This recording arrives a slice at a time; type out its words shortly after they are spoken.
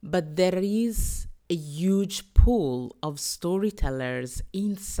But there is a huge pool of storytellers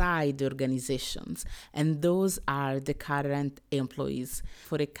inside the organizations, and those are the current employees.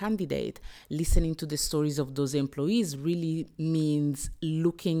 For a candidate, listening to the stories of those employees really means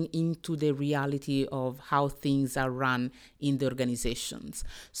looking into the reality of how things are run in the organizations.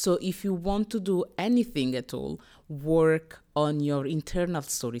 So if you want to do anything at all, work on your internal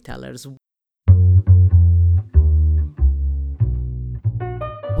storytellers.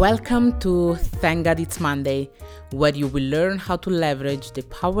 Welcome to Thank God It's Monday, where you will learn how to leverage the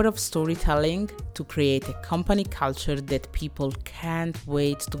power of storytelling to create a company culture that people can't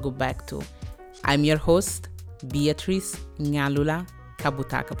wait to go back to. I'm your host, Beatrice Ngalula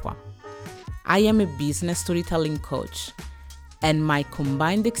Kabutakapwa. I am a business storytelling coach, and my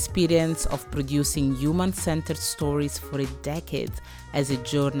combined experience of producing human-centered stories for a decade as a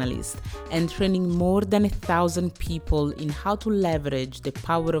journalist and training more than 1,000 people in how to leverage the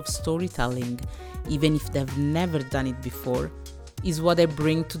power of storytelling, even if they've never done it before, is what I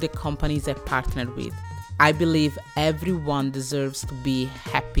bring to the companies I partner with. I believe everyone deserves to be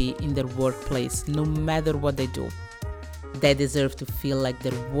happy in their workplace, no matter what they do. They deserve to feel like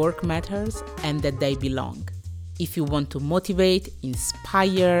their work matters and that they belong. If you want to motivate,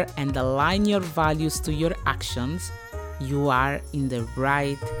 inspire, and align your values to your actions, you are in the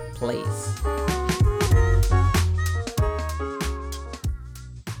right place.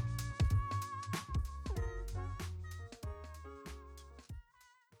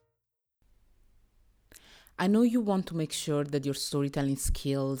 I know you want to make sure that your storytelling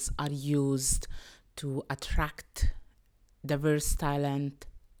skills are used to attract diverse talent,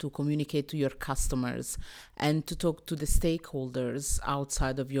 to communicate to your customers, and to talk to the stakeholders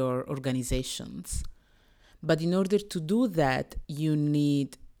outside of your organizations. But in order to do that, you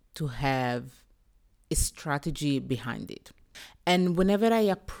need to have a strategy behind it. And whenever I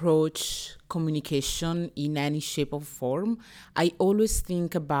approach communication in any shape or form, I always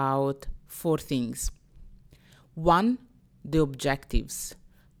think about 4 things. 1, the objectives.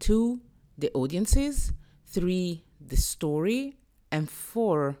 2, the audiences. 3, the story. And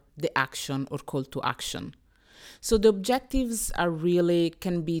 4, the action or call to action. So the objectives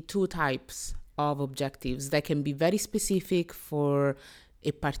can be 2 types of objectives. They can be very specific for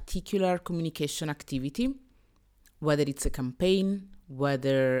a particular communication activity, whether it's a campaign,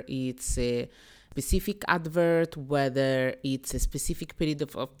 whether it's a specific advert, whether it's a specific period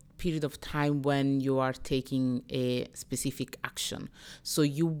of time when you are taking a specific action. So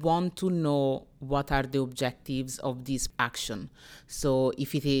you want to know what are the objectives of this action. So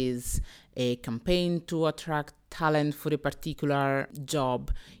if it is a campaign to attract talent for a particular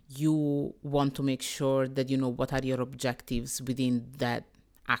job, you want to make sure that you know what are your objectives within that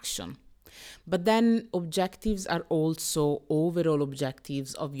action. But then objectives are also overall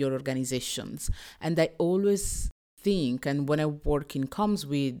objectives of your organizations. And I always think, and when I work in comms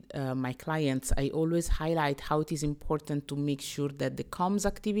with my clients, I always highlight how it is important to make sure that the comms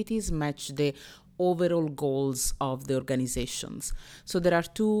activities match the overall goals of the organizations. So there are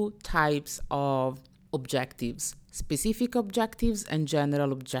 2 types of objectives: specific objectives and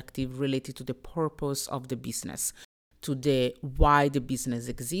general objective related to the purpose of the business, to the why the business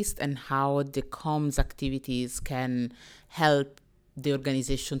exists and how the comms activities can help the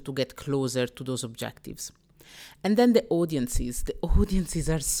organization to get closer to those objectives. And then the audiences. The audiences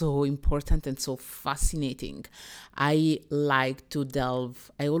are so important and so fascinating. I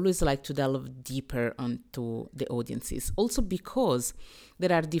always like to delve deeper onto the audiences. Also because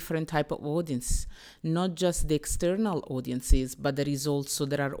there are different type of audience, not just the external audiences, but there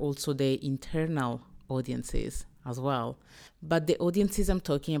are also the internal audiences as well. But the audiences I'm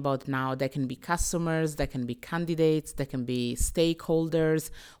talking about now, they can be customers, they can be candidates, they can be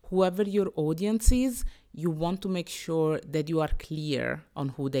stakeholders. Whoever your audience is, you want to make sure that you are clear on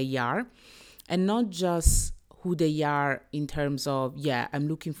who they are, and not just who they are in terms of, I'm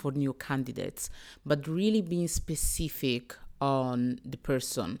looking for new candidates, but really being specific on the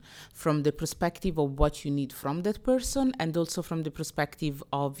person from the perspective of what you need from that person, and also from the perspective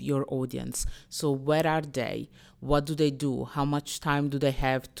of your audience. So where are they? What do they do? How much time do they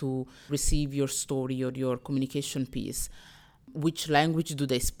have to receive your story or your communication piece? Which language do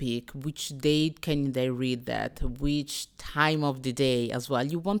they speak? Which date can they read that? Which time of the day as well?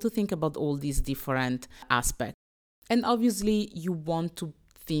 You want to think about all these different aspects. And obviously you want to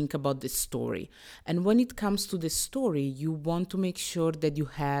think about the story. And when it comes to the story, you want to make sure that you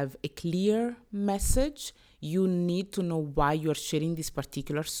have a clear message. You need to know why you are sharing this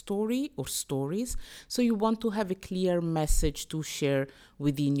particular story or stories. So you want to have a clear message to share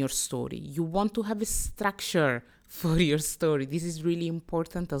within your story. You want to have a structure for your story. This is really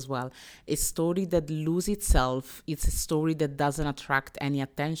important as well. A story that loses itself, it's a story that doesn't attract any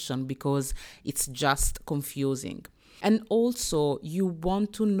attention because it's just confusing. And also, you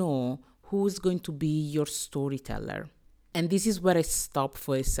want to know who is going to be your storyteller. And this is where I stop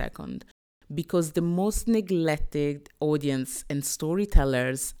for a second, because the most neglected audience and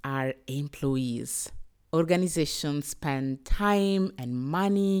storytellers are employees. Organizations spend time and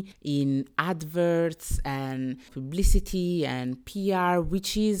money in adverts and publicity and PR,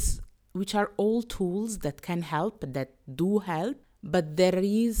 which are all tools that can help, that do help, but there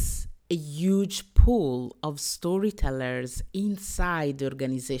is a huge pool of storytellers inside the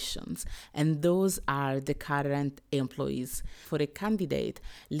organizations, and those are the current employees. For a candidate,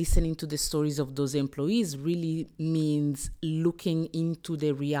 listening to the stories of those employees really means looking into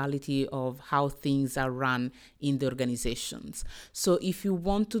the reality of how things are run in the organizations. So if you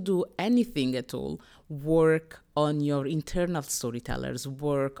want to do anything at all, work on your internal storytellers,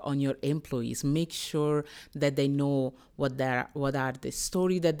 work on your employees, make sure that they know what are the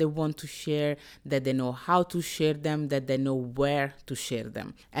story that they want to share, that they know how to share them, that they know where to share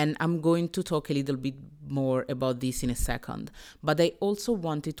them. And I'm going to talk a little bit more about this in a second. But I also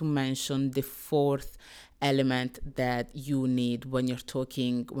wanted to mention the fourth element that you need when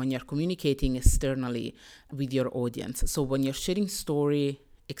you're communicating externally with your audience. So when you're sharing story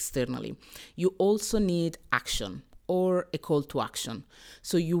externally, you also need action or a call to action.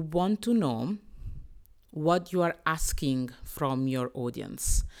 So you want to know what you are asking from your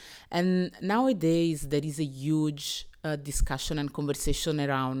audience. And nowadays, there is a huge discussion and conversation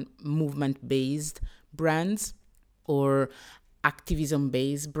around movement-based brands or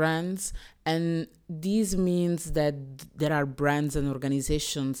activism-based brands. And this means that there are brands and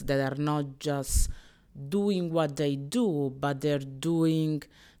organizations that are not just doing what they do, but they're doing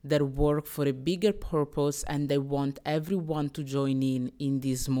their work for a bigger purpose, and they want everyone to join in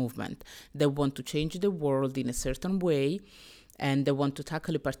this movement. They want to change the world in a certain way, and they want to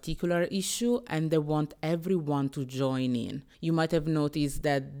tackle a particular issue, and they want everyone to join in. You might have noticed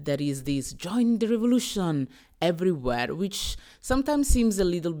that there is this join the revolution everywhere, which sometimes seems a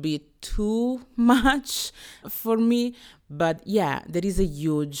little bit too much for me, but yeah, there is a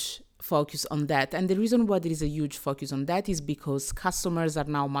huge focus on that. And the reason why there is a huge focus on that is because customers are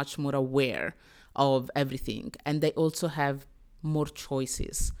now much more aware of everything, and they also have more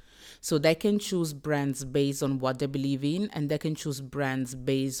choices. So they can choose brands based on what they believe in, and they can choose brands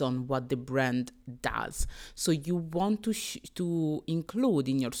based on what the brand does. So you want to include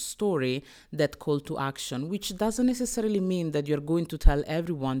in your story that call to action, which doesn't necessarily mean that you're going to tell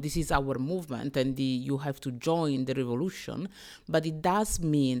everyone this is our movement and you have to join the revolution, but it does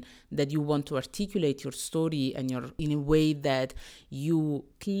mean that you want to articulate your story and in a way that you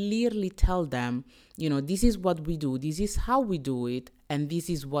clearly tell them, this is what we do, this is how we do it, and this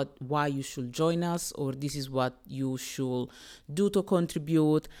is why you should join us, or this is what you should do to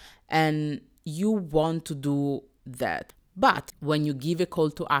contribute, and you want to do that. But when you give a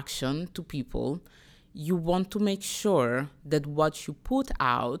call to action to people, you want to make sure that what you put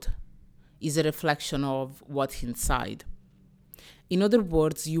out is a reflection of what's inside. In other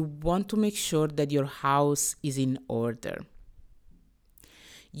words, you want to make sure that your house is in order.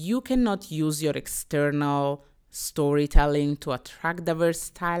 You cannot use your external storytelling to attract diverse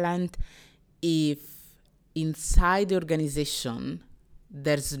talent if inside the organization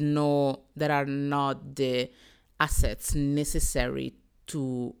there are not the assets necessary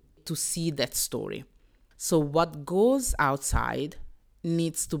to see that story. So what goes outside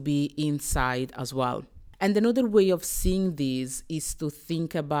needs to be inside as well. And another way of seeing this is to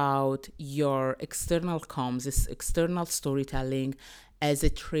think about your external comms, this external storytelling, as a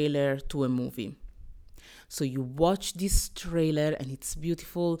trailer to a movie. So you watch this trailer and it's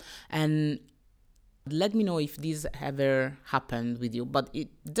beautiful, and let me know if this ever happened with you, but it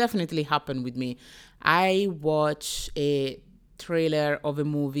definitely happened with me. I watch a trailer of a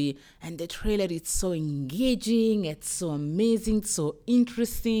movie, and the trailer is so engaging, it's so amazing, so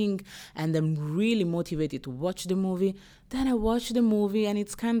interesting, and I'm really motivated to watch the movie. Then I watch the movie and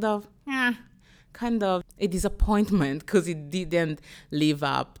it's kind of a disappointment because it didn't live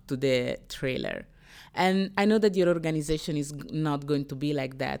up to the trailer. And I know that your organization is not going to be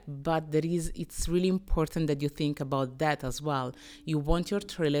like that, but it's really important that you think about that as well. You want your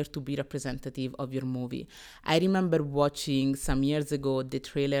trailer to be representative of your movie. I remember watching some years ago the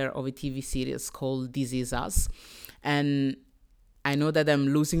trailer of a TV series called This Is Us. And I know that I'm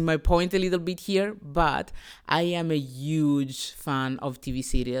losing my point a little bit here, but I am a huge fan of TV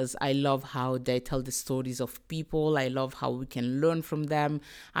series. I love how they tell the stories of people. I love how we can learn from them.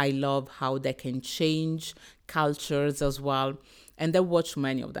 I love how they can change cultures as well. And I watch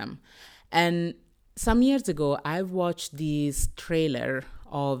many of them. And some years ago, I watched this trailer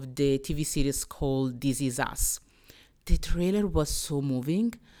of the TV series called This Is Us. The trailer was so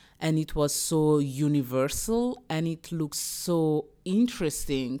moving and it was so universal and it looks so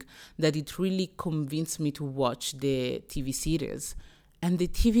interesting that it really convinced me to watch the TV series. And the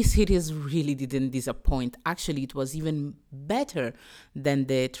TV series really didn't disappoint. Actually, it was even better than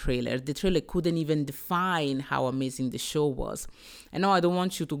the trailer. The trailer couldn't even define how amazing the show was. And no, I don't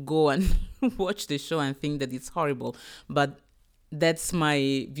want you to go and watch the show and think that it's horrible, but that's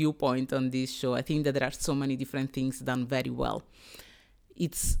my viewpoint on this show. I think that there are so many different things done very well.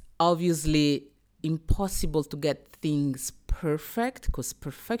 It's obviously impossible to get things perfect because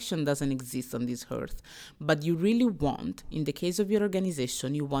perfection doesn't exist on this earth. But you really want, in the case of your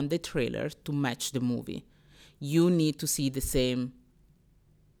organization, you want the trailer to match the movie. You need to see the same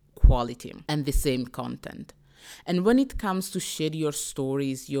quality and the same content. And when it comes to share your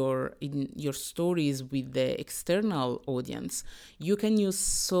stories, your stories with the external audience, you can use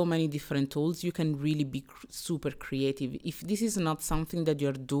so many different tools. You can really be super creative. If this is not something that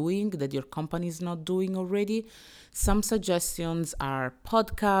you're doing, that your company is not doing already, some suggestions are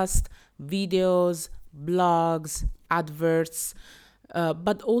podcasts, videos, blogs, adverts,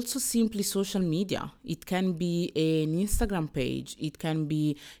 but also simply social media. It can be an Instagram page. It can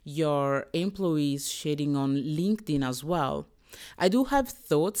be your employees sharing on LinkedIn as well. I do have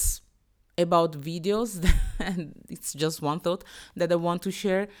thoughts about videos, and it's just one thought that I want to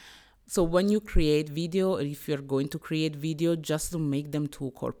share. So when you create video, or if you're going to create video, just don't make them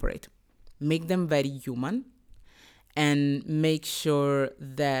too corporate. Make them very human. And make sure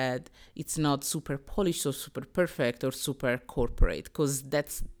that it's not super polished or super perfect or super corporate, because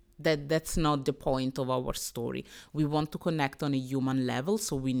that's not the point of our story. We want to connect on a human level,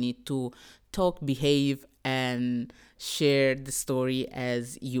 so we need to talk, behave, and share the story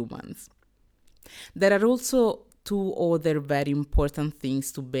as humans. There are also two other very important things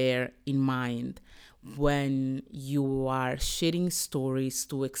to bear in mind when you are sharing stories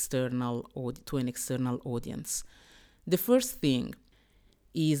to an external audience. The first thing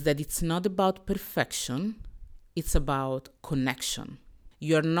is that it's not about perfection, it's about connection.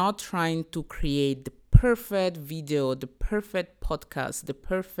 You're not trying to create the perfect video, the perfect podcast, the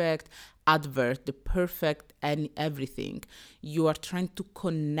perfect advert, the perfect everything. You are trying to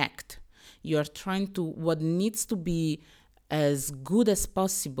connect. You are trying to, what needs to be as good as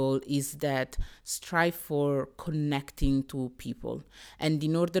possible is that strive for connecting to people. And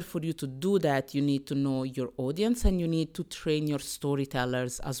in order for you to do that, you need to know your audience and you need to train your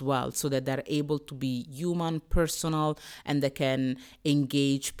storytellers as well so that they're able to be human, personal, and they can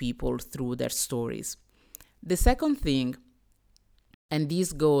engage people through their stories. The second thing, and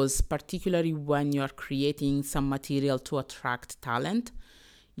this goes particularly when you're creating some material to attract talent,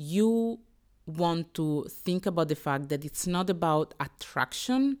 you want to think about the fact that it's not about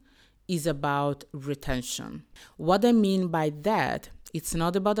attraction, it's about retention. What I mean by that, it's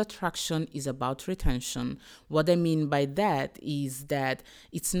not about attraction, it's about retention. What I mean by that is that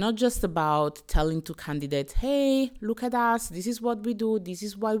it's not just about telling to candidates, hey, look at us, this is what we do, this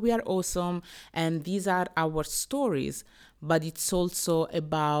is why we are awesome, and these are our stories. But it's also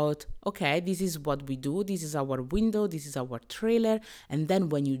about, okay, this is what we do, this is our window, this is our trailer, and then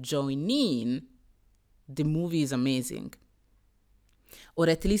when you join in, the movie is amazing. Or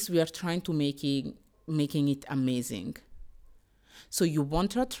at least we are trying to making it amazing. So you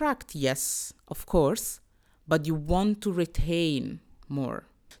want to attract, yes, of course, but you want to retain more.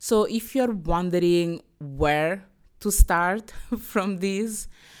 So if you're wondering where to start from this,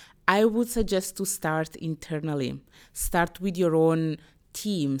 I would suggest to start internally. Start with your own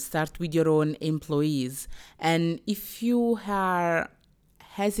team, start with your own employees. And if you are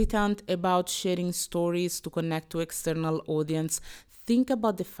hesitant about sharing stories to connect to external audience, think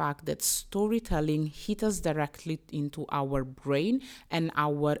about the fact that storytelling hits us directly into our brain and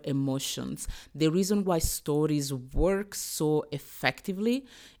our emotions. The reason why stories work so effectively,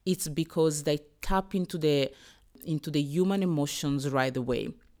 it's because they tap into the human emotions right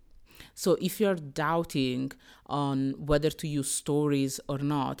away. So if you're doubting on whether to use stories or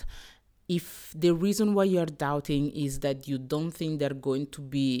not, If the reason why you're doubting is that you don't think they're going to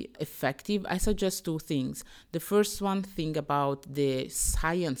be effective, I suggest two things. The first one, think about the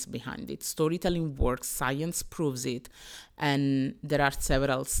science behind it. Storytelling works, science proves it, and there are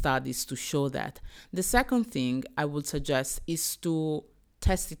several studies to show that. The second thing I would suggest is to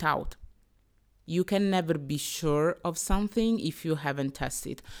test it out. You can never be sure of something if you haven't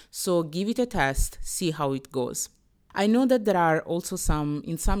tested. So give it a test, see how it goes. I know that there are also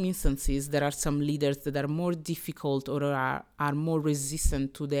in some instances, there are some leaders that are more difficult or are more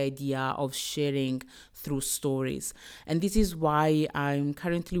resistant to the idea of sharing through stories. And this is why I'm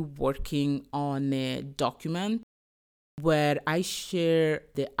currently working on a document where I share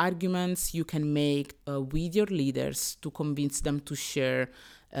the arguments you can make with your leaders to convince them to share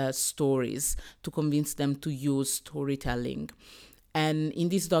stories, to convince them to use storytelling. And in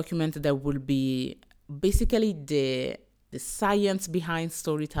this document, there will be basically the science behind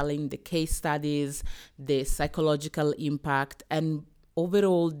storytelling, the case studies, the psychological impact, and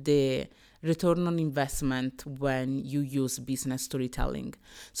overall the return on investment when you use business storytelling.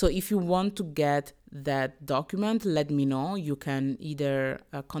 So if you want to get that document, let me know. You can either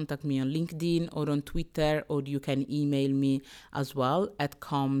contact me on LinkedIn or on Twitter, or you can email me as well at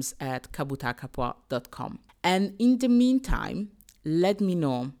comms@kabutakapwa.com. And in the meantime, let me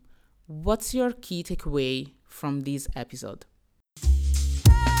know, what's your key takeaway from this episode?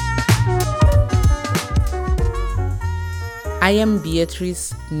 I am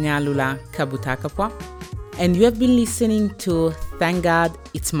Beatrice Ngalula Kabutakapwa, and you have been listening to Thank God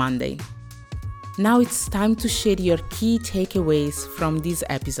It's Monday. Now it's time to share your key takeaways from this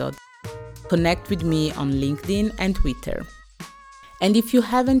episode. Connect with me on LinkedIn and Twitter. And if you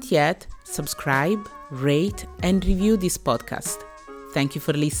haven't yet, subscribe, rate, and review this podcast. Thank you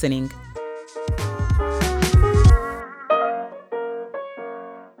for listening.